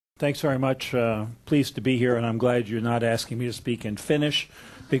Thanks very much. Pleased to be here, and I'm glad you're not asking me to speak in Finnish,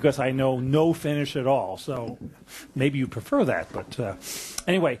 because I know no Finnish at all. So maybe you prefer that. But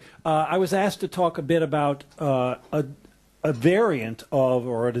anyway, I was asked to talk a bit about a variant of,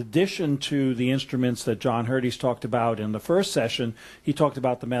 or an addition to, the instruments that John Hurdy's talked about in the first session. He talked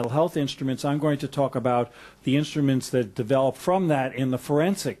about the mental health instruments. I'm going to talk about the instruments that develop from that in the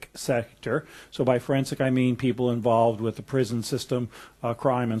forensic sector. So by forensic, I mean people involved with the prison system,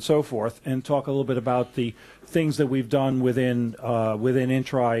 crime, and so forth, and talk a little bit about the things that we've done within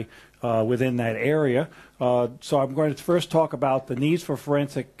interRAI within that area. So I'm going to first talk about the needs for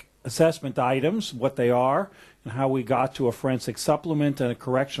forensic assessment items, what they are, and how we got to a forensic supplement and a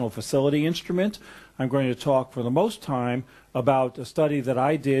correctional facility instrument. I'm going to talk for the most time about a study that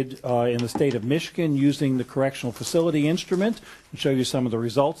I did in the state of Michigan using the correctional facility instrument, and show you some of the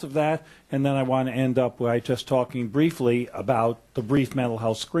results of that. And then I want to end up by just talking briefly about the brief mental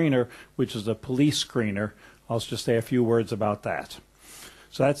health screener, which is a police screener. I'll just say a few words about that.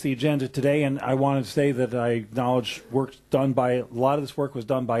 So that's the agenda today, and I wanted to say that I acknowledge work done by, a lot of this work was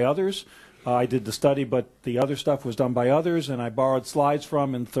done by others. I did the study, but the other stuff was done by others, and I borrowed slides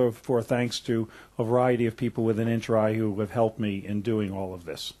from, and for thanks to a variety of people within interRAI who have helped me in doing all of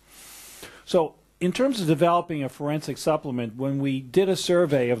this. So in terms of developing a forensic supplement, when we did a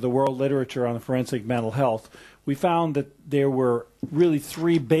survey of the world literature on forensic mental health, we found that there were really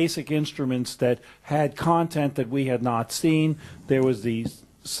three basic instruments that had content that we had not seen. There was the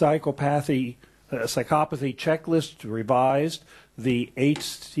psychopathy checklist revised, the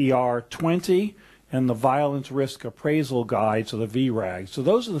HCR20, and the violence risk appraisal guide, so the VRAG. So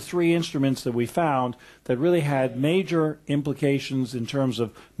those are the three instruments that we found that really had major implications in terms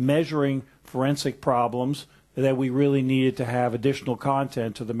of measuring forensic problems, that we really needed to have additional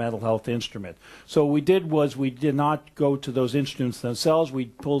content to the mental health instrument. So what we did was we did not go to those instruments themselves. We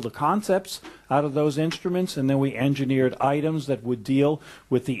pulled the concepts out of those instruments, and then we engineered items that would deal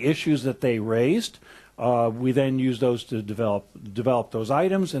with the issues that they raised. We then used those to develop those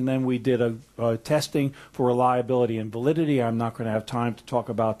items, and then we did a testing for reliability and validity. I'm not going to have time to talk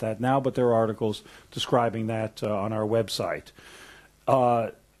about that now, but there are articles describing that on our website.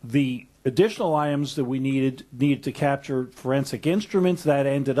 The additional items that we needed to capture forensic instruments, that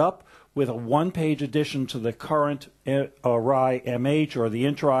ended up with a one-page addition to the current RAI-MH, or the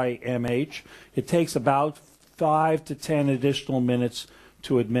interRAI-MH. It takes about 5 to 10 additional minutes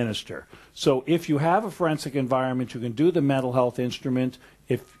to administer. So if you have a forensic environment, you can do the mental health instrument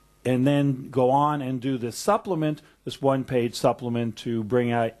and then go on and do this supplement, this one-page supplement, to bring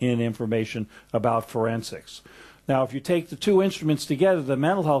in information about forensics. Now, if you take the two instruments together, the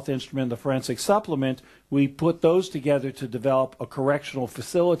mental health instrument and the forensic supplement, we put those together to develop a correctional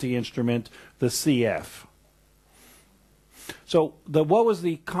facility instrument, the CF. So what was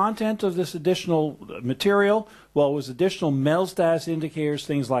the content of this additional material? Well, it was additional mental status indicators,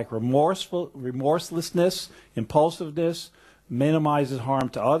 things like remorselessness, impulsiveness, minimizes harm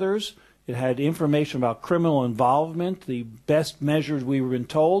to others. It had information about criminal involvement. The best measures, we were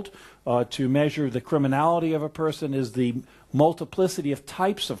told, to measure the criminality of a person is the multiplicity of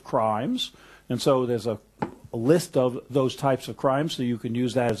types of crimes. And so there's a list of those types of crimes, so you can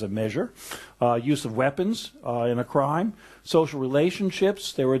use that as a measure. Use of weapons in a crime. Social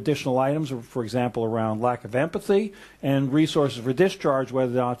relationships, there were additional items, for example, around lack of empathy, and resources for discharge,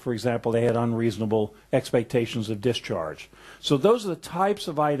 whether or not, for example, they had unreasonable expectations of discharge. So those are the types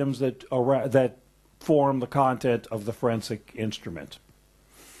of items that form the content of the forensic instrument.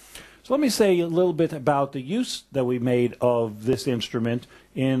 So let me say a little bit about the use that we made of this instrument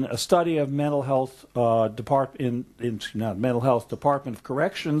in a study of mental health Department of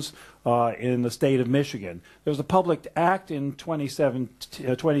Corrections in the state of Michigan. There was a public act in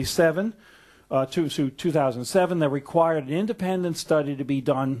 2007 that required an independent study to be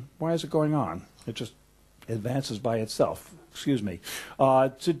done. Why is it going on? It just advances by itself. Excuse me.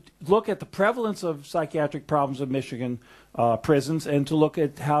 To look at the prevalence of psychiatric problems in Michigan prisons, and to look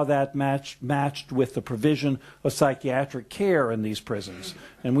at how that matched with the provision of psychiatric care in these prisons.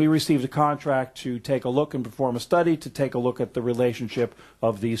 And we received a contract to take a look and perform a study to take a look at the relationship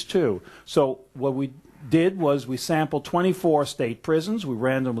of these two. So what we did was we sampled 24 state prisons. We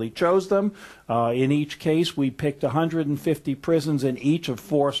randomly chose them. In each case, we picked 150 prisons in each of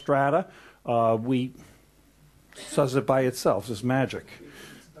 4 strata. Says it by itself. It's magic.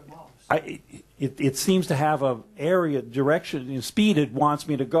 It seems to have an area, direction, and speed it wants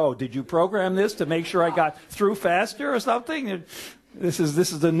me to go. Did you program this to make sure I got through faster or something? This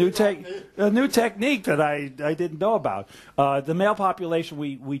is a new technique that I didn't know about. The male population,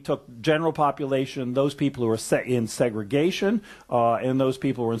 we took general population, those people who are in segregation, and those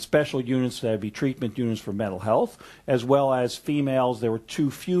people who are in special units that would be treatment units for mental health, as well as females. There were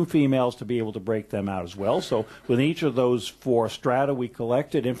too few females to be able to break them out as well. So with each of those 4 strata, we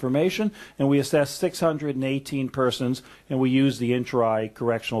collected information, and we assessed 618 persons, and we used the interRAI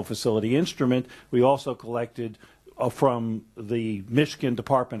correctional facility instrument. We also collected from the Michigan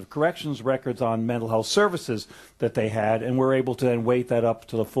Department of Corrections records on mental health services that they had, and we're able to then weight that up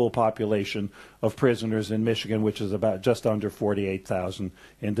to the full population of prisoners in Michigan, which is about just under 48,000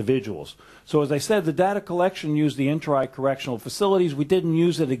 individuals. So as I said, the data collection used the interRAI correctional facilities. We didn't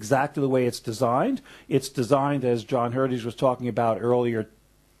use it exactly the way it's designed. It's designed, as John Hurdes was talking about earlier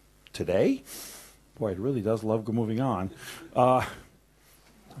today. Boy, it really does love moving on. I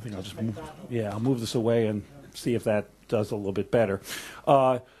think I'll just I'll move this away and see if that does a little bit better.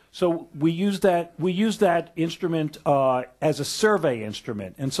 So we use that instrument as a survey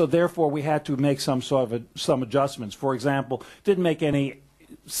instrument, and so therefore we had to make some adjustments. For example, it didn't make any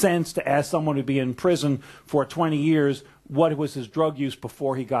sense to ask someone who'd be in prison for 20 years what was his drug use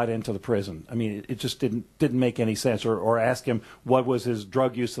before he got into the prison. I mean, it just didn't make any sense. Or ask him what was his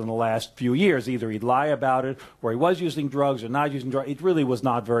drug use in the last few years. Either he'd lie about it, or he was using drugs or not using drugs. It really was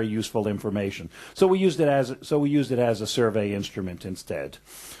not very useful information. So we used it as a survey instrument instead.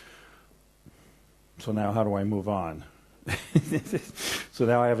 So now, how do I move on? So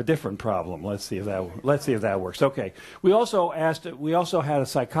now I have a different problem. Let's see if that works. Okay. We also had a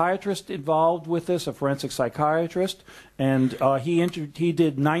psychiatrist involved with this, a forensic psychiatrist, and he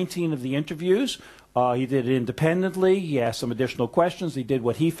did 19 of the interviews. He did it independently. He asked some additional questions. He did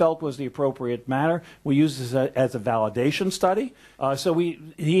what he felt was the appropriate manner. We used this as a validation study. So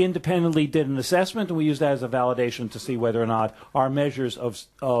he independently did an assessment, and we used that as a validation to see whether or not our measures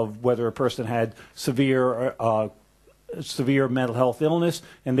of whether a person had severe mental health illness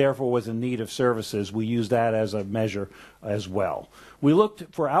and therefore was in need of services. We used that as a measure as well. We looked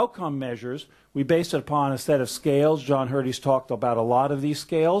for outcome measures. We based it upon a set of scales. John Hurdes talked about a lot of these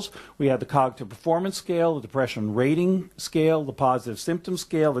scales. We had the cognitive performance scale, the depression rating scale, the positive symptom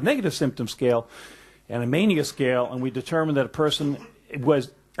scale, the negative symptom scale, and a mania scale, and we determined that a person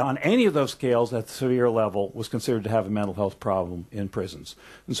was on any of those scales at the severe level was considered to have a mental health problem in prisons.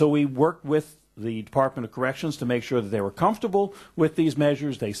 And so we worked with the Department of Corrections to make sure that they were comfortable with these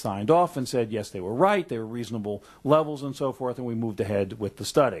measures. They signed off and said, yes, they were right, they were reasonable levels and so forth, and we moved ahead with the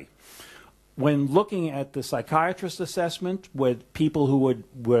study. When looking at the psychiatrist assessment with people who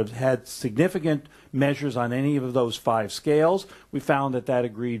would had significant measures on any of those 5 scales, we found that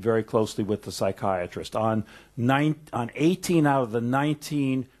agreed very closely with the psychiatrist. On 18 out of the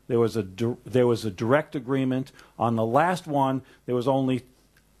 19, there was a direct agreement. On the last one, there was only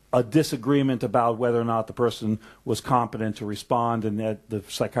a disagreement about whether or not the person was competent to respond, and that the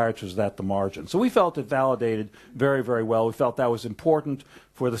psychiatrist was at the margin. So we felt it validated very, very well. We felt that was important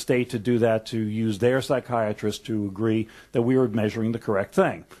for the state to do that, to use their psychiatrist to agree that we were measuring the correct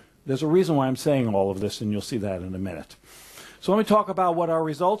thing. There's a reason why I'm saying all of this, and you'll see that in a minute. So let me talk about what our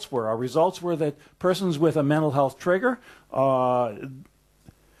results were. Our results were that persons with a mental health trigger,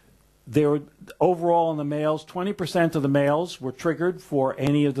 overall in the males, 20% of the males were triggered for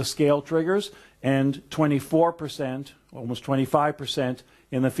any of the scale triggers, and 24%, almost 25%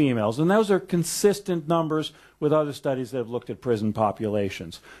 in the females. And those are consistent numbers with other studies that have looked at prison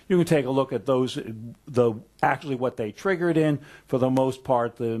populations. You can take a look at those, actually what they triggered in. For the most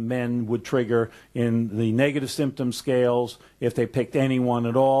part, the men would trigger in the negative symptom scales if they picked any one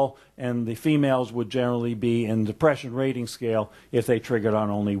at all, and the females would generally be in the depression rating scale if they triggered on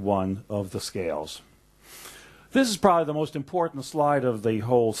only one of the scales. This is probably the most important slide of the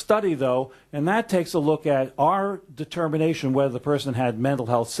whole study, though, and that takes a look at our determination whether the person had mental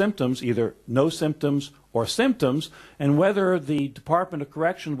health symptoms, either no symptoms or symptoms, and whether the Department of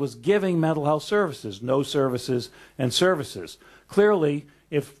Correction was giving mental health services, no services and services. Clearly,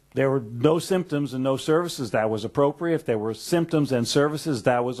 if there were no symptoms and no services, that was appropriate. If there were symptoms and services,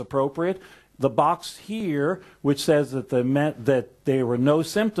 that was appropriate. The box here, which says that there were no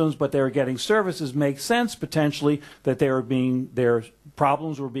symptoms but they were getting services, makes sense potentially that their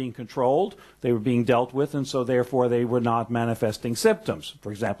problems were being controlled, they were being dealt with, and so therefore they were not manifesting symptoms.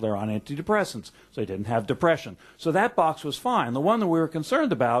 For example, they're on antidepressants, so they didn't have depression. So that box was fine. The one that we were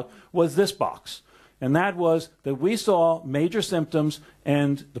concerned about was this box. And that was that we saw major symptoms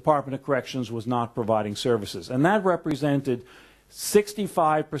and Department of Corrections was not providing services. And that represented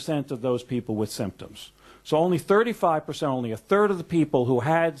 65% of those people with symptoms. So only 35%, only a third of the people who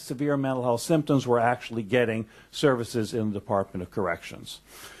had severe mental health symptoms were actually getting services in the Department of Corrections.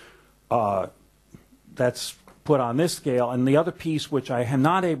 That's put on this scale. And the other piece, which I am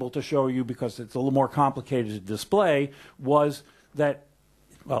not able to show you because it's a little more complicated to display, was that,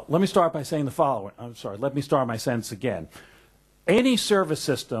 well, let me start by saying the following. I'm sorry, let me start my sentence again. Any service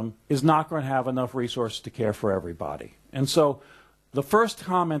system is not going to have enough resources to care for everybody. And so the first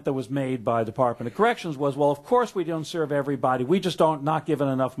comment that was made by the Department of Corrections was, well, of course we don't serve everybody. We just don't not given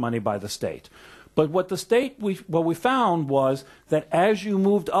enough money by the state. But what what we found was that as you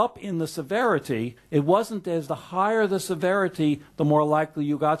moved up in the severity, it wasn't as the higher the severity, the more likely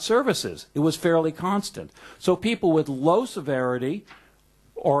you got services. It was fairly constant. So people with low severity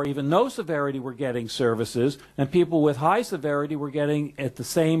or even no severity were getting services, and people with high severity were getting, at the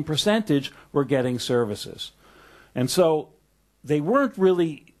same percentage, were getting services. And so they weren't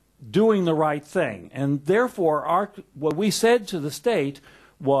really doing the right thing. And therefore, what we said to the state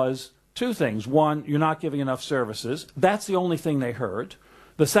was two things. One, you're not giving enough services. That's the only thing they heard.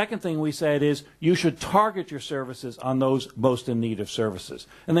 The second thing we said is you should target your services on those most in need of services.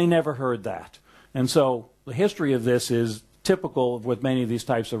 And they never heard that. And so the history of this is typical with many of these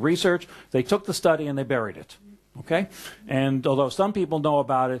types of research. They took the study and they buried it. Okay? And although some people know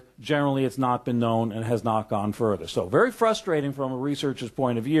about it, generally it's not been known and has not gone further. So very frustrating from a researcher's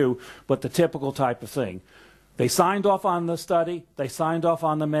point of view, but the typical type of thing. They signed off on the study, they signed off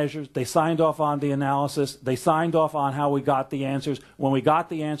on the measures, they signed off on the analysis, they signed off on how we got the answers. When we got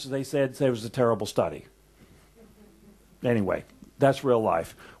the answers, they said it was a terrible study. Anyway, that's real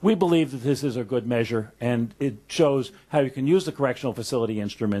life. We believe that this is a good measure, and it shows how you can use the correctional facility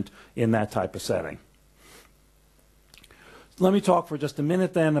instrument in that type of setting. Let me talk for just a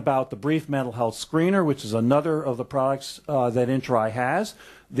minute then about the brief mental health screener, which is another of the products that interRAI has.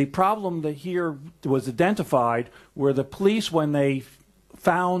 The problem that here was identified were the police, when they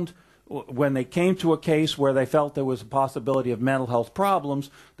came to a case where they felt there was a possibility of mental health problems,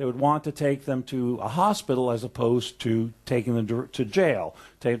 they would want to take them to a hospital as opposed to taking them to jail,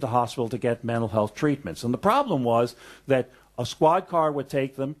 take them to the hospital to get mental health treatments. And the problem was that a squad car would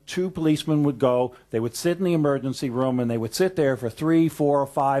take them, 2 policemen would go, they would sit in the emergency room, and they would sit there for 3, 4, or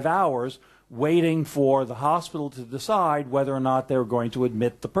 5 hours waiting for the hospital to decide whether or not they were going to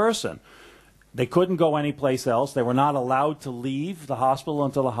admit the person. They couldn't go anyplace else. They were not allowed to leave the hospital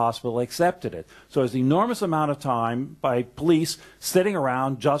until the hospital accepted it. So there's an enormous amount of time by police sitting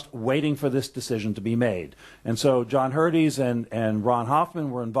around just waiting for this decision to be made. And so John Hurdes and Ron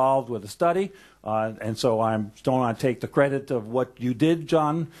Hoffman were involved with a study. And so I don't want to take the credit of what you did,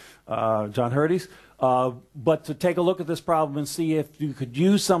 John Hurdes. But to take a look at this problem and see if you could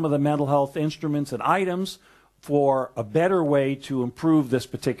use some of the mental health instruments and items for a better way to improve this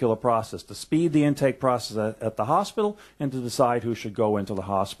particular process, to speed the intake process at the hospital and to decide who should go into the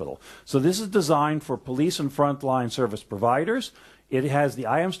hospital. So this is designed for police and frontline service providers. It has the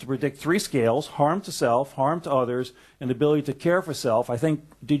items to predict 3 scales: harm to self, harm to others, and the ability to care for self. I think,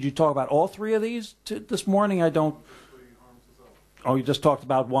 did you talk about all 3 of these this morning? I don't. Oh, you just talked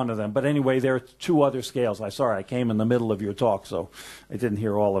about one of them. But anyway, there are 2 other scales. Sorry, I came in the middle of your talk, so I didn't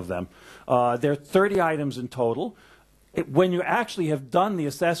hear all of them. There are 30 items in total. When you actually have done the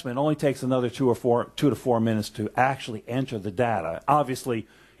assessment, it only takes another 2 to 4 minutes to actually enter the data. Obviously,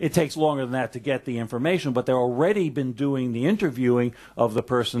 it takes longer than that to get the information, but they've already been doing the interviewing of the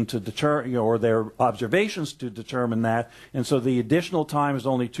person to determine, or their observations to determine that. And so the additional time is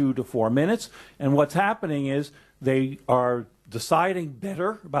only 2 to 4 minutes. And what's happening is they are deciding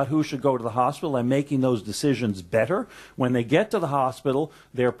better about who should go to the hospital and making those decisions better. When they get to the hospital,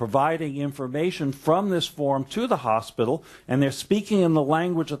 they're providing information from this form to the hospital, and they're speaking in the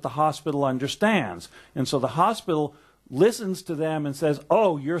language that the hospital understands. And so the hospital listens to them and says,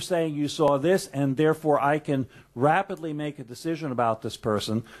 oh, you're saying you saw this, and therefore I can rapidly make a decision about this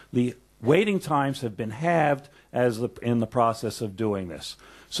person. The waiting times have been halved in the process of doing this.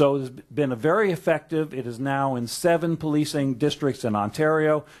 So it's been a very effective. It is now in 7 policing districts in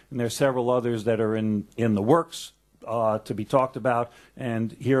Ontario, and there are several others that are in the works to be talked about.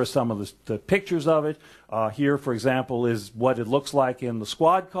 And here are some of the pictures of it. Here, for example, is what it looks like in the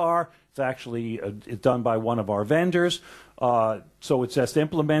squad car. It's actually done by one of our vendors. So it's just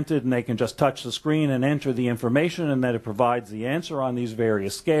implemented, and they can just touch the screen and enter the information, and then it provides the answer on these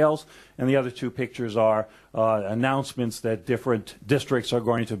various scales. And the other 2 pictures are announcements that different districts are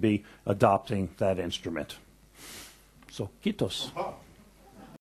going to be adopting that instrument. So, kiitos.